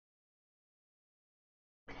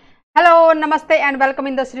Hello, namaste and welcome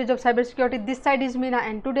in the series of cybersecurity. This side is Meena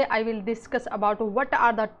and today I will discuss about what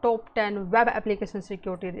are the top 10 web application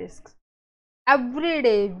security risks. Every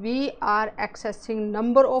day we are accessing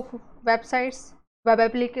number of websites, web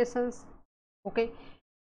applications, okay.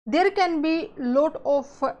 There can be lot of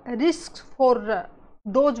risks for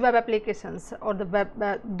those web applications or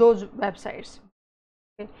the those websites.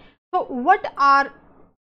 Okay. So what are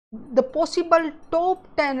the possible top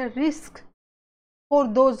 10 risks for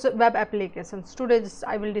those web applications? Today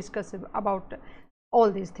I will discuss about all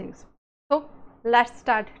these things. So let's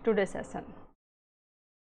start today's session.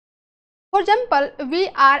 For example, we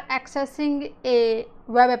are accessing a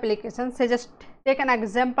web application. Say just take an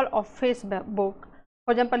example of Facebook.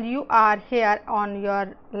 For example, you are here on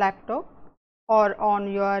your laptop or on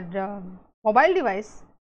your mobile device,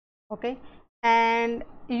 okay, and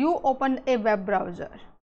you open a web browser,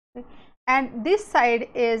 okay? And this side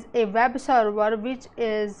is a web server which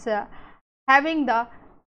is having the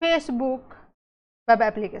Facebook web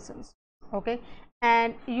applications, okay,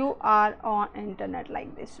 and you are on internet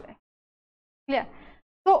like this way, clear.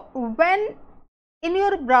 So when in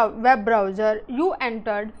your web browser you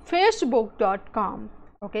entered facebook.com,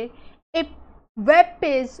 okay, a web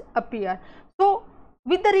page appear. So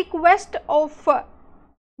with the request of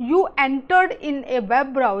you entered in a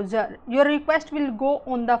web browser, your request will go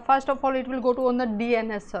on the, first of all it will go to on the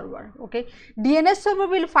DNS server, okay. DNS server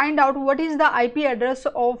will find out what is the IP address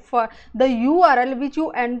of the URL which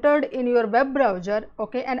you entered in your web browser,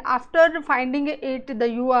 okay, and after finding it the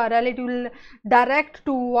URL, it will direct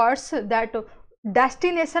towards that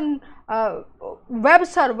destination web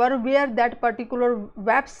server where that particular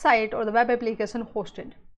website or the web application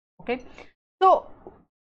hosted, okay. So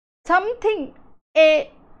something,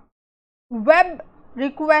 a web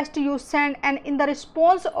request you send, and in the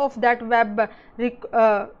response of that web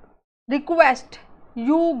request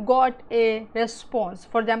you got a response.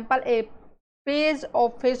 For example, a page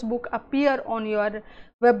of Facebook appear on your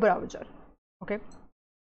web browser, okay,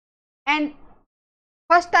 and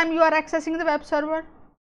first time you are accessing the web server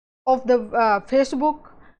of the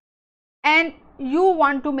Facebook and you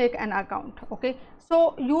want to make an account, okay.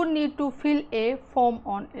 So you need to fill a form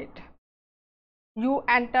on it. You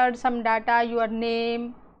entered some data, your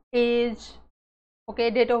name, age, okay,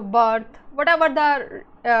 date of birth, whatever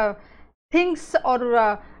the things or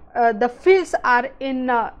the fields are in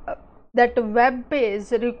that web page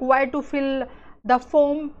required to fill the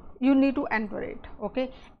form, you need to enter it, okay,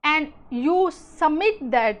 and you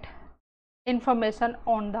submit that information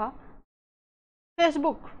on the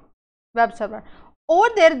Facebook web server. Over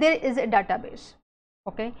there is a database,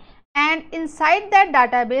 okay, and inside that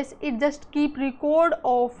database it just keep record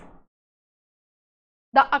of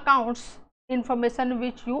the accounts information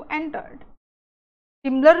which you entered.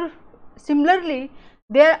 Similarly,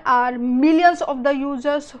 there are millions of the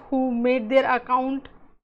users who made their account,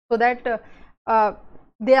 so that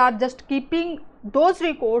they are just keeping those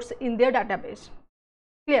records in their database,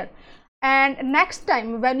 clear. And next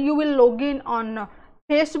time when you will log in on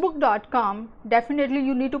facebook.com, definitely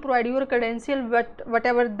you need to provide your credential,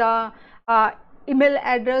 whatever the email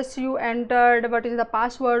address you entered, what is the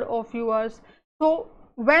password of yours. So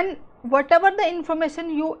when whatever the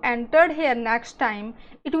information you entered here, next time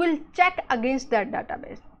it will check against that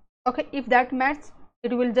database, okay. If that matches,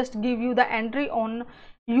 it will just give you the entry on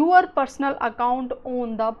your personal account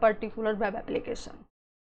on the particular web application,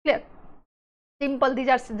 clear. Simple, these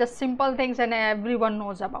are just simple things and everyone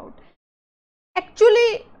knows about.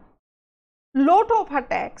 Actually, lot of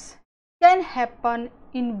attacks can happen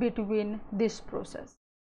in between this process,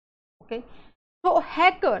 okay. So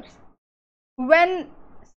hackers, when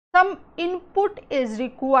some input is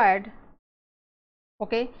required,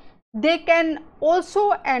 okay, they can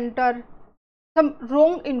also enter some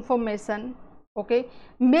wrong information, okay.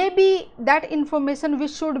 Maybe that information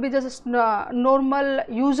which should be just normal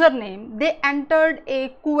username, they entered a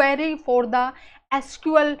query for the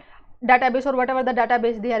SQL database or whatever the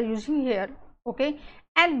database they are using here, okay,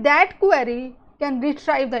 and that query can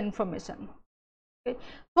retrieve the information, okay.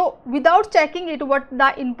 So without checking it what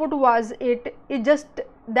the input was, it just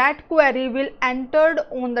that query will entered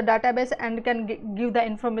on the database and can give the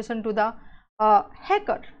information to the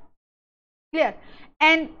hacker, clear.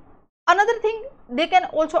 And another thing, they can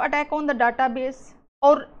also attack on the database,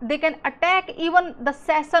 or they can attack even the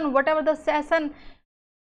session, whatever the session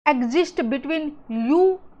exists between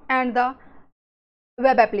you and the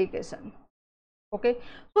web application, okay.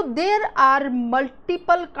 So there are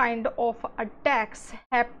multiple kind of attacks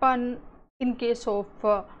happen in case of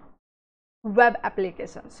web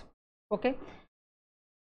applications, okay.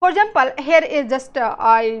 For example, here is just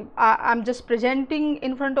I'm just presenting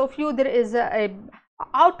in front of you. There is a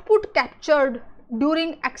output captured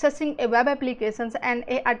during accessing a web applications and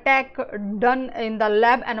a attack done in the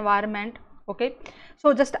lab environment. Okay,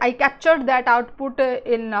 so just I captured that output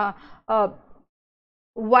in the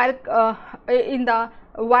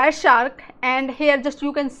Wireshark, and here just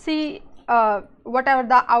you can see whatever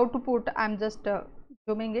the output. I'm just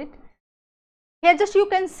zooming it. Here just you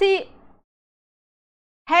can see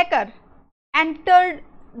hacker entered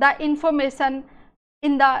the information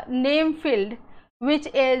in the name field, which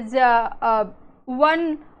is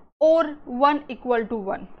 1 or 1 equal to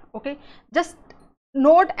 1. Okay, just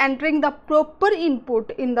not entering the proper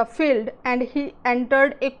input in the field, and he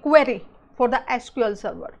entered a query for the SQL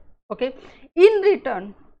server. Okay, in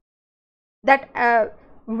return that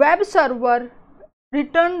web server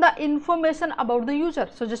returned the information about the user.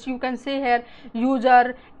 So just you can see here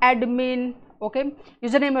user admin. Okay,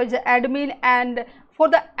 username is admin, and for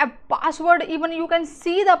the password, even you can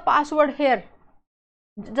see the password here,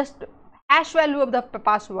 just hash value of the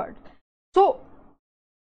password. So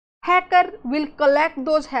hacker will collect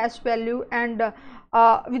those hash value, and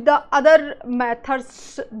with the other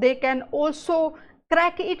methods they can also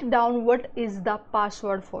crack it down what is the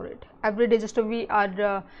password for it. Every day just we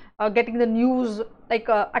are getting the news like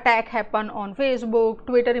attack happen on Facebook,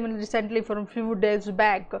 Twitter. Even recently from few days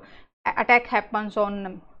back, attack happens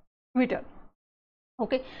on Twitter.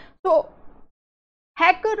 Okay, so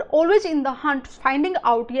hacker always in the hunt, finding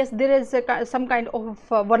out yes there is some kind of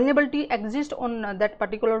vulnerability exist on that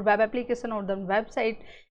particular web application or the website,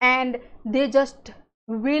 and they just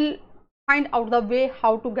will find out the way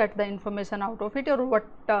how to get the information out of it, or what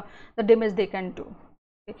the damage they can do.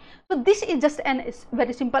 Okay. So this is just a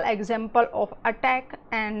very simple example of attack,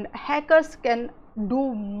 and hackers can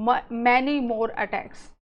do many more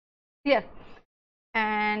attacks. Clear?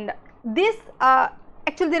 And this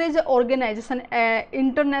actually there is an organization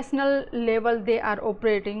international level they are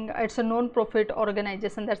operating. It's a non-profit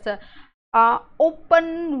organization, that's a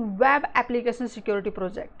Open Web Application Security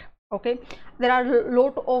Project. Okay, there are a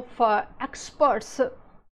lot of experts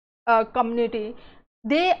community.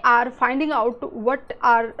 They are finding out what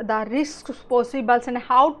are the risks possible and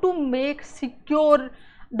how to make secure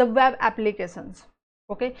the web applications.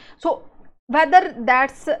 Okay, so whether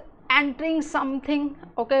that's entering something,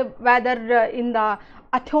 okay, whether in the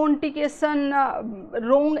authentication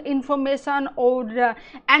wrong information, or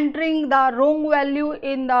entering the wrong value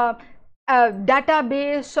in the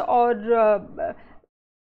database, or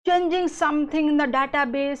changing something in the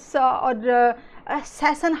database, or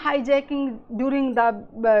session hijacking during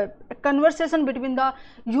the conversation between the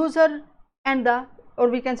user and the, or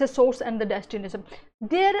we can say source and the destination.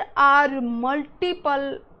 There are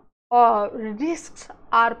multiple risks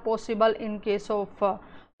are possible in case of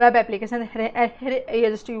web application.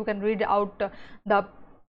 Just you can read out the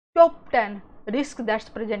top 10 risks that's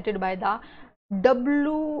presented by the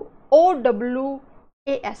OWASP.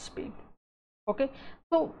 Okay,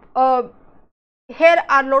 so here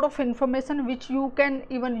are a lot of information which you can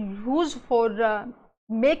even use for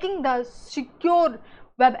making the secure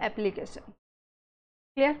web application.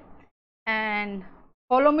 Clear? And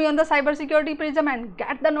follow me on the Cybersecurity Prism and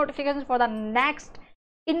get the notifications for the next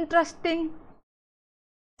interesting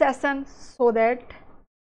session, so that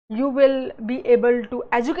you will be able to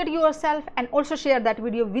educate yourself, and also share that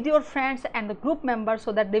video with your friends and the group members,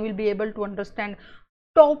 so that they will be able to understand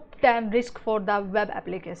top 10 risk for the web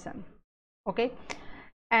application. Okay,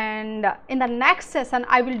 and in the next session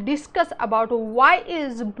I will discuss about why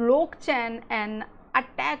is blockchain an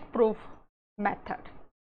attack proof method.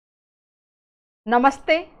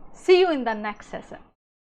 Namaste, see you in the next session.